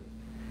stream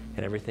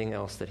and everything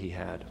else that he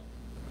had.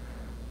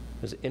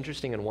 There's an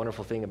interesting and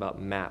wonderful thing about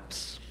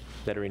maps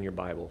that are in your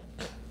Bible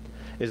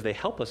is they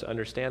help us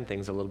understand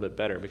things a little bit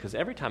better, because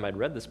every time I'd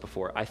read this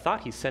before, I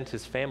thought he sent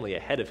his family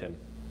ahead of him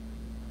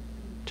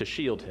to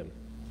shield him.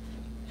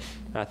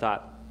 And I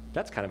thought,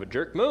 that's kind of a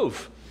jerk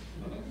move.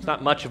 It's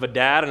not much of a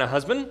dad and a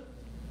husband.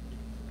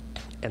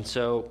 And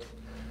so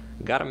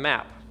got a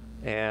map,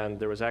 and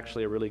there was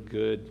actually a really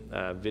good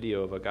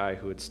video of a guy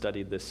who had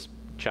studied this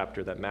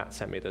chapter that Matt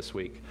sent me this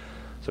week.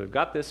 So we've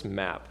got this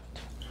map,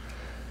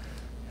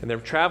 and they're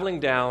traveling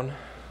down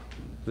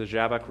the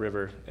Jabbok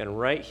River, and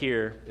right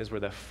here is where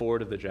the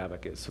ford of the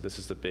Jabbok is. So this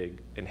is the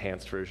big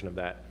enhanced version of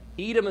that.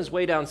 Edom is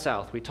way down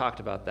south. We talked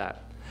about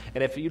that.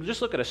 And if you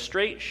just look at a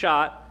straight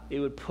shot, it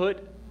would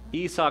put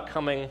Esau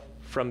coming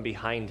from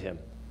behind him.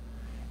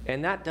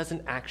 And that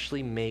doesn't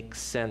actually make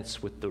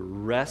sense with the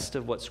rest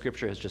of what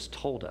Scripture has just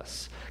told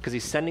us, because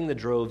he's sending the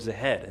droves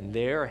ahead, and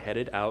they're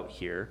headed out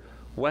here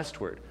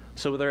westward.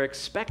 So they're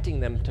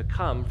expecting them to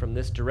come from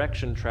this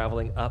direction,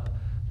 traveling up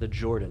the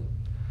Jordan.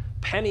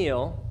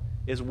 Peniel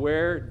is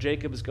where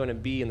Jacob is going to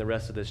be in the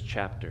rest of this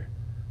chapter.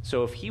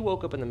 So if he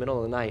woke up in the middle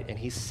of the night and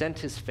he sent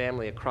his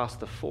family across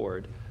the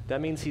ford,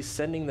 that means he's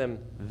sending them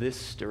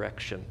this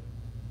direction.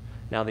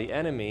 Now the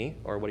enemy,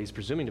 or what he's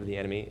presuming to be the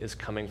enemy, is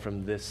coming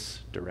from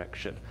this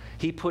direction.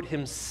 He put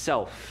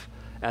himself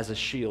as a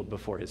shield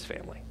before his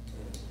family.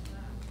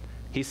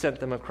 He sent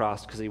them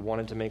across because he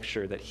wanted to make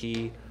sure that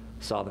he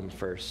saw them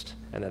first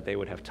and that they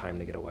would have time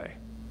to get away.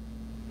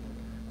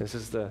 This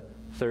is the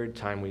third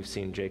time we've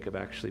seen Jacob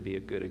actually be a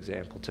good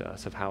example to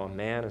us of how a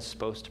man is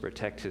supposed to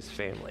protect his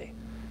family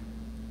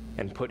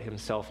and put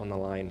himself on the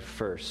line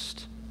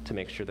first to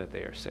make sure that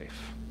they are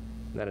safe.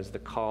 And that is the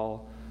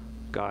call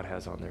God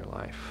has on their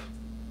life.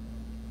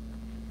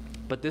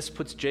 But this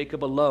puts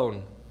Jacob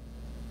alone.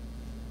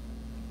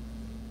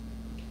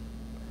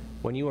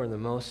 When you are in the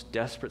most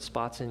desperate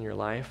spots in your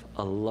life,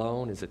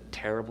 alone is a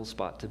terrible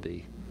spot to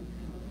be.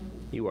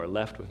 You are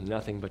left with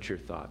nothing but your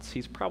thoughts.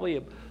 He's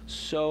probably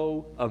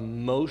so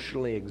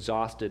emotionally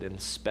exhausted and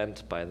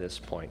spent by this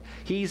point.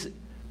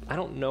 I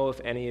don't know if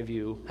any of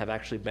you have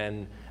actually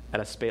been at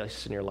a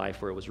space in your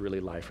life where it was really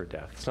life or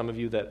death. Some of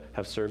you that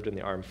have served in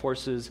the armed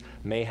forces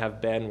may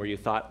have been where you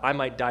thought, I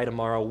might die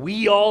tomorrow.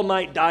 We all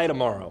might die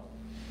tomorrow.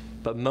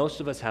 But most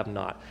of us have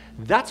not.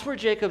 That's where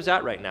Jacob's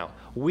at right now.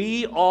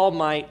 We all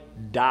might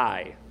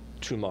die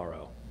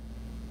tomorrow.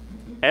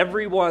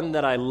 Everyone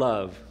that I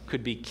love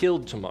could be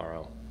killed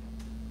tomorrow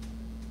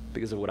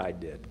because of what I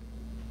did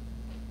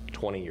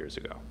 20 years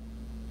ago.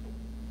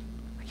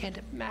 I can't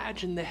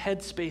imagine the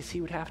headspace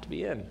he would have to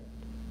be in.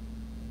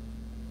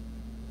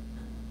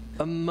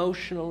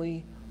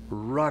 Emotionally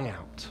wrung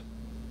out.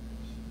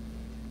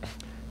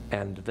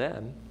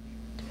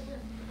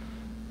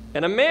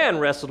 And a man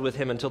wrestled with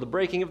him until the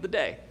breaking of the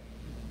day.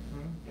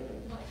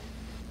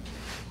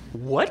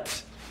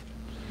 What?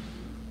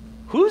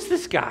 Who's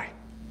this guy?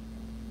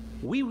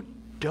 We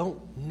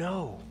don't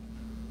know.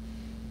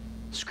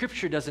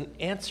 Scripture doesn't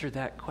answer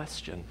that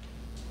question.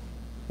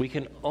 We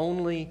can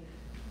only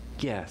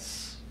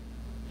guess.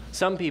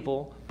 Some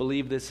people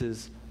believe this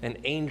is an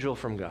angel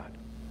from God.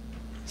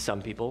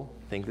 Some people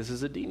think this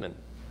is a demon.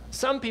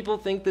 Some people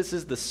think this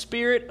is the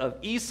spirit of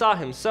Esau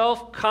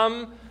himself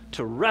come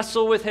to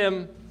wrestle with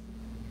him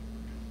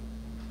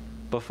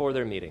before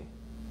their meeting.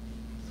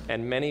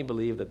 And many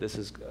believe that this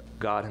is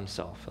God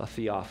himself, a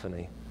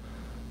theophany.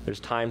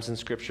 There's times in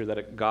Scripture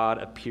that God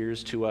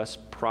appears to us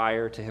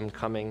prior to him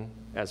coming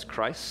as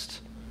Christ.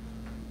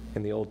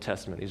 In the Old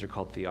Testament, these are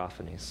called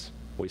theophanies.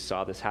 We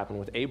saw this happen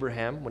with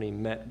Abraham when he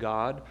met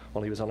God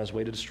while he was on his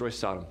way to destroy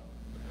Sodom.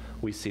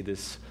 We see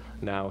this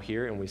now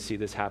here, and we see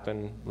this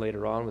happen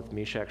later on with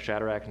Meshach,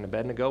 Shadrach, and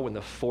Abednego when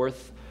the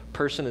fourth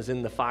person is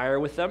in the fire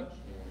with them.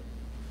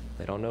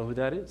 They don't know who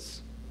that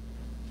is.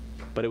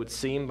 But it would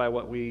seem by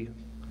what we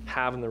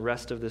have in the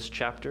rest of this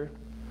chapter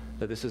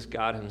that this is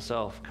God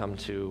himself come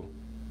to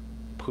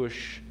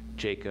push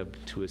Jacob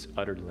to his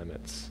utter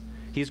limits.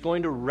 He's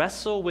going to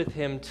wrestle with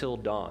him till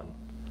dawn.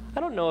 I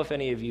don't know if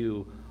any of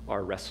you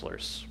are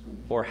wrestlers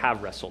or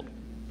have wrestled.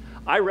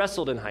 I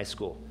wrestled in high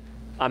school.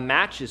 A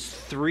match is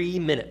 3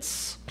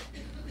 minutes.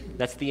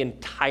 That's the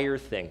entire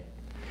thing.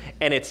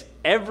 And it's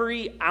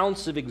every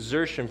ounce of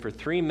exertion for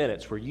 3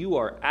 minutes where you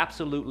are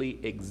absolutely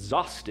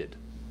exhausted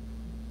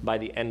by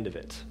the end of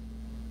it.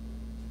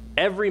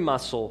 Every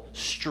muscle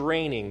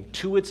straining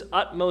to its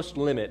utmost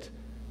limit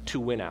to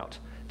win out.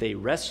 They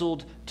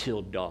wrestled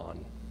till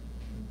dawn.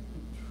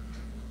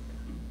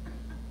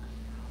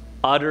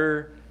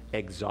 Utter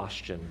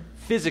exhaustion.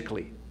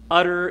 Physically,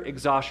 utter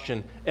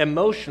exhaustion.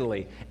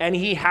 Emotionally. And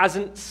he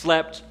hasn't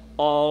slept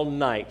all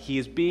night. He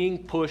is being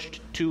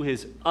pushed to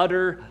his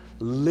utter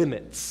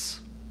limits.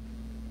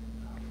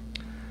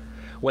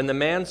 When the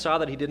man saw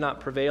that he did not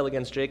prevail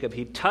against Jacob,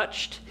 he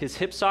touched his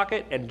hip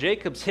socket, and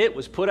Jacob's hip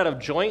was put out of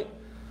joint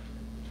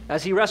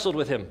as he wrestled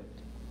with him.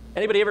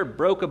 Anybody ever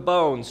broke a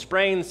bone,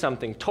 sprained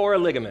something, tore a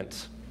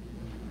ligament?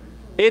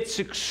 It's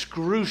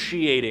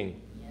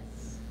excruciating.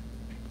 Yes.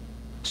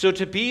 So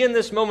to be in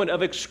this moment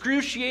of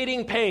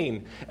excruciating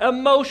pain,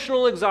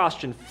 emotional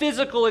exhaustion,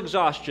 physical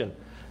exhaustion,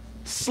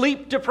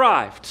 sleep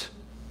deprived,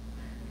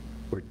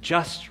 we're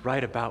just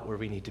right about where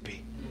we need to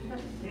be.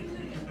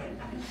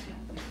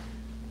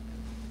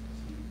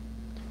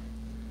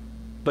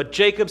 But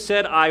Jacob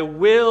said, I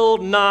will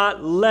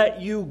not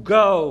let you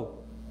go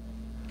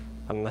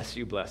unless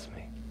you bless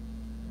me,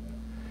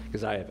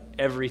 because I have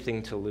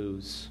everything to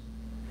lose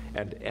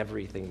and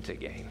everything to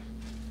gain.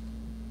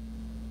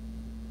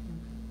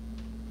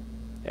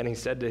 And he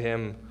said to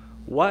him,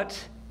 what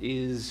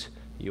is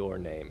your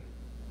name?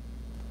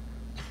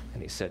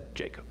 And he said,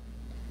 Jacob.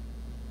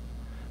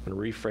 I'm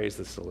going to rephrase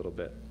this a little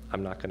bit.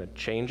 I'm not going to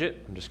change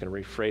it. I'm just going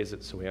to rephrase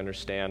it so we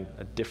understand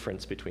a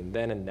difference between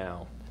then and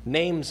now.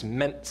 Names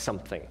meant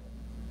something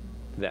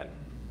then.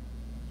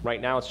 Right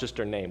now, it's just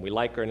our name. We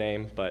like our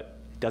name, but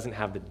it doesn't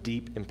have the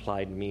deep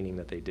implied meaning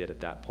that they did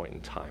at that point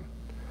in time.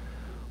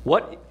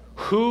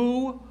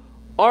 Who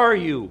are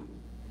you?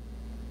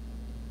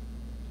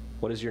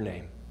 What is your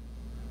name?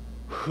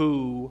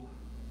 Who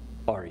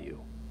are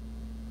you?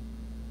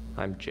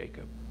 I'm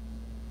Jacob.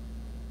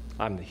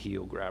 I'm the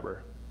heel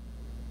grabber.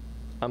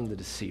 I'm the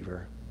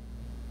deceiver.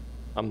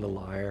 I'm the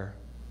liar.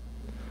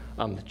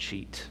 I'm the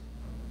cheat.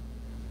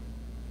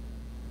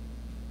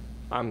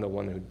 I'm the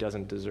one who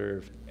doesn't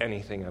deserve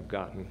anything I've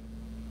gotten.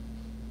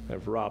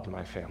 I've robbed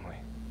my family.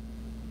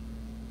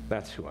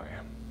 That's who I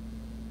am.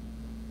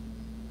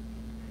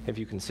 If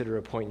you consider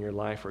a point in your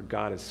life where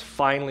God has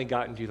finally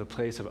gotten you to the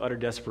place of utter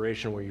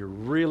desperation where you're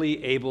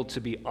really able to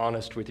be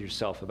honest with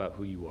yourself about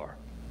who you are,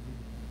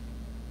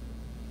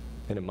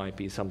 and it might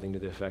be something to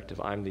the effect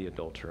of, I'm the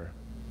adulterer,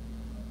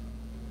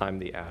 I'm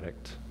the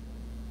addict,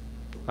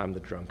 I'm the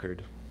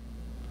drunkard,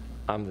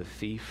 I'm the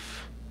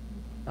thief,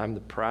 I'm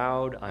the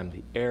proud, I'm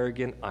the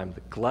arrogant, I'm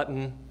the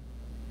glutton,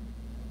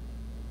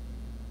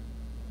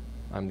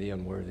 I'm the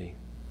unworthy.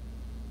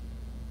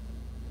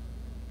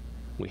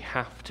 We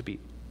have to be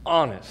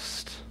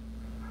honest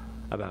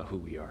about who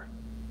we are.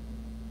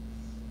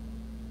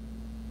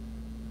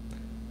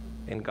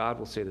 And God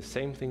will say the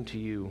same thing to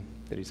you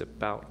that he's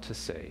about to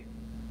say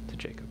to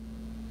Jacob.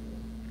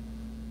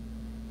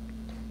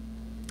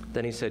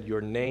 Then he said,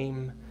 your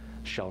name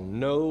shall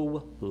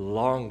no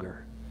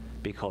longer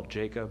be called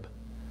Jacob,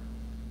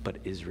 but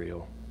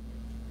Israel,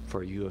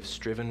 for you have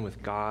striven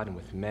with God and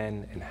with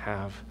men and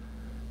have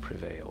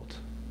prevailed.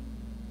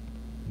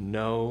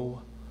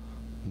 No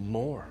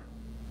more.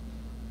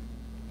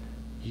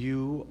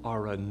 You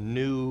are a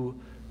new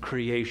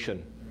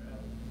creation.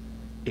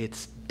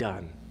 It's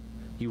done.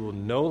 You will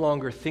no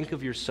longer think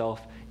of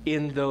yourself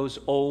in those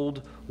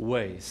old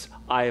ways.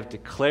 I have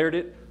declared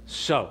it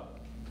so.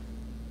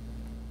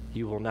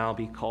 You will now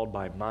be called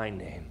by my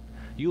name.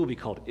 You will be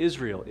called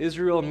Israel.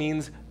 Israel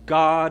means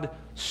God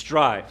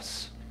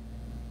strives.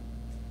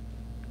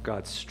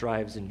 God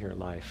strives in your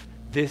life.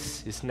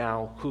 This is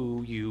now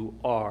who you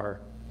are.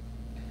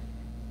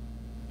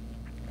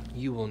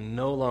 You will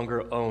no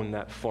longer own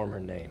that former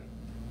name.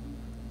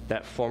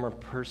 That former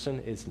person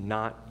is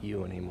not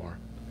you anymore.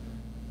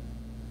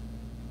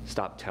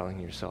 Stop telling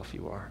yourself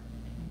you are.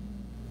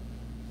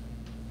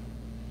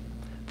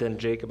 Then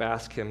Jacob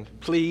asked him,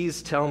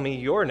 please tell me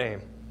your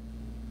name.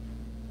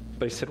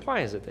 But he said,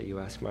 why is it that you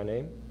ask my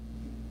name?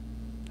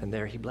 And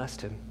there he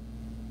blessed him.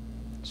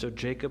 So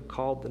Jacob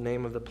called the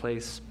name of the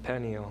place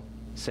Peniel,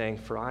 saying,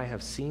 for I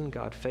have seen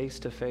God face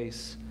to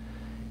face,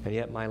 and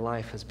yet my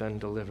life has been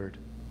delivered.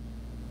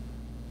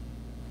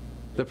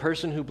 The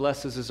person who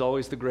blesses is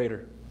always the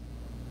greater.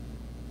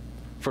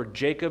 For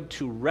Jacob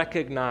to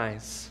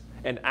recognize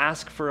and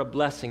ask for a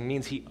blessing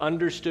means he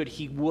understood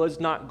he was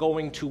not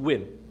going to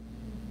win.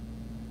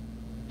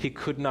 He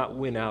could not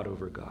win out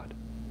over God.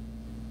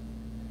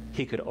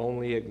 He could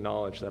only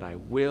acknowledge that I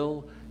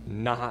will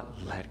not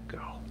let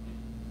go.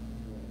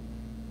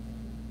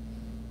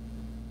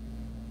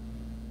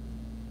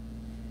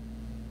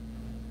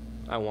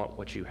 I want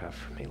what you have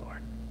for me,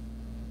 Lord.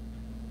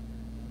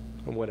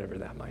 And whatever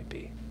that might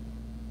be.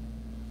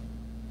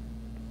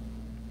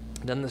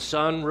 Then the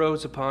sun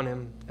rose upon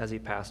him as he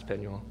passed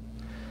Peniel,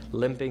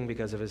 limping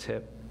because of his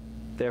hip.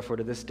 Therefore,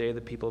 to this day,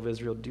 the people of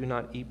Israel do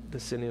not eat the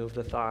sinew of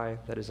the thigh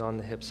that is on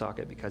the hip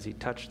socket, because he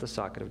touched the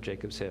socket of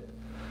Jacob's hip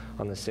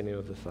on the sinew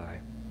of the thigh.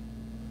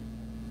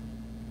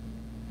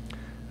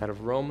 Out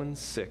of Romans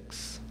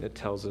 6, it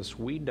tells us,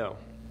 we know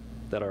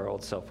that our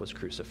old self was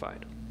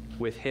crucified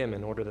with him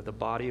in order that the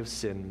body of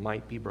sin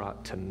might be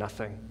brought to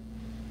nothing,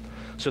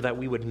 so that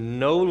we would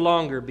no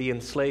longer be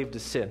enslaved to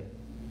sin.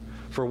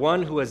 For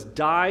one who has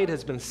died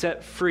has been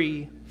set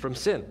free from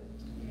sin.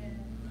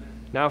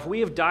 Now, if we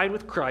have died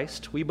with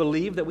Christ, we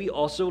believe that we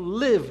also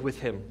live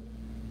with him.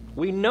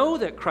 We know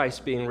that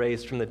Christ, being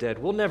raised from the dead,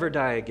 will never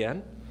die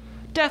again.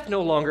 Death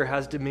no longer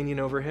has dominion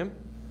over him.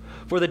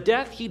 For the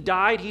death he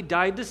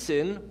died to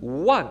sin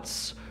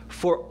once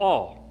for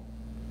all.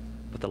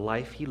 But the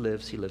life he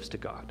lives to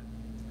God.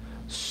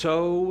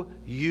 So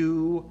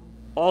you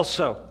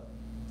also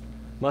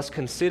must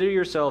consider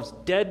yourselves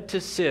dead to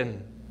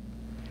sin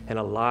and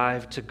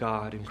alive to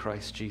God in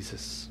Christ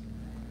Jesus.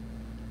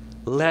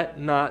 Let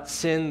not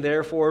sin,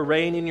 therefore,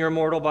 reign in your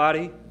mortal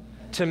body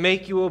to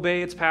make you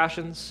obey its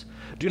passions.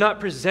 Do not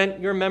present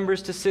your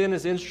members to sin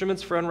as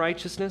instruments for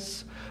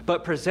unrighteousness,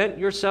 but present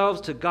yourselves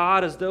to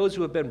God as those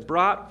who have been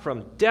brought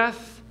from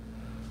death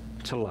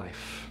to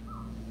life,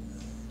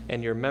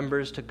 and your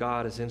members to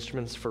God as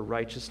instruments for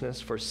righteousness.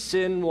 For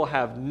sin will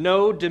have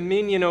no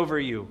dominion over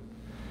you,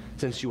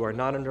 since you are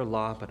not under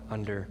law, but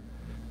under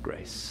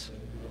grace.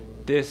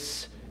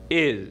 This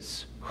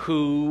is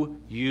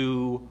who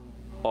you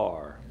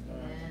are.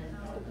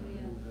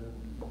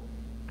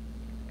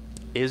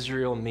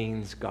 Israel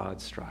means God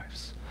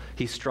strives.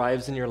 He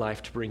strives in your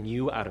life to bring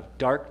you out of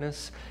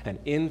darkness and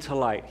into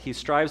light. He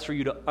strives for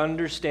you to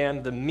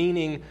understand the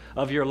meaning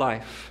of your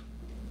life,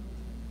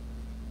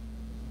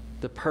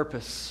 the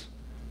purpose,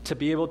 to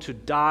be able to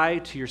die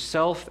to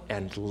yourself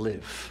and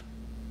live,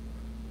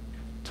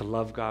 to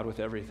love God with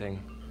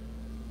everything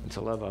and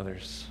to love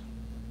others.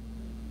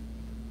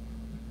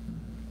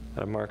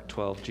 Out of Mark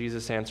 12,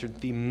 Jesus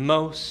answered, "The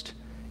most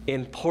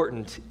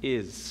important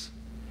is,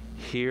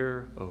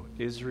 hear, O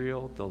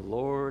Israel, the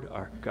Lord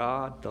our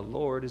God, the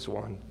Lord is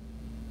one."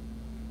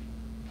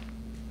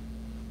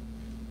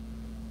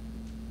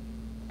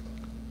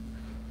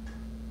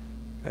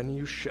 "And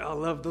you shall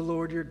love the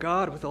Lord your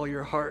God with all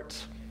your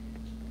heart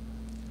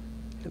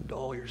and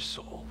all your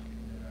soul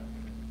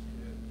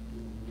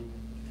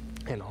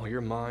and all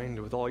your mind,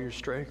 with all your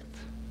strength.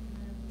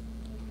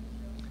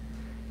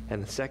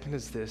 And the second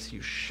is this,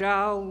 you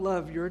shall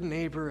love your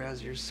neighbor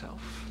as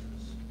yourself.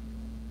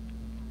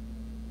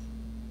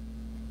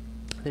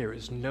 There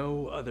is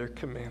no other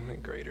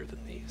commandment greater than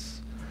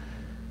these.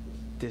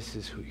 This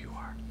is who you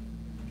are.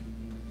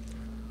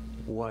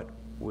 What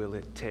will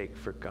it take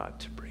for God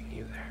to bring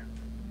you there?"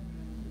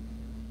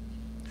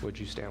 Would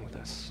you stand with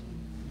us?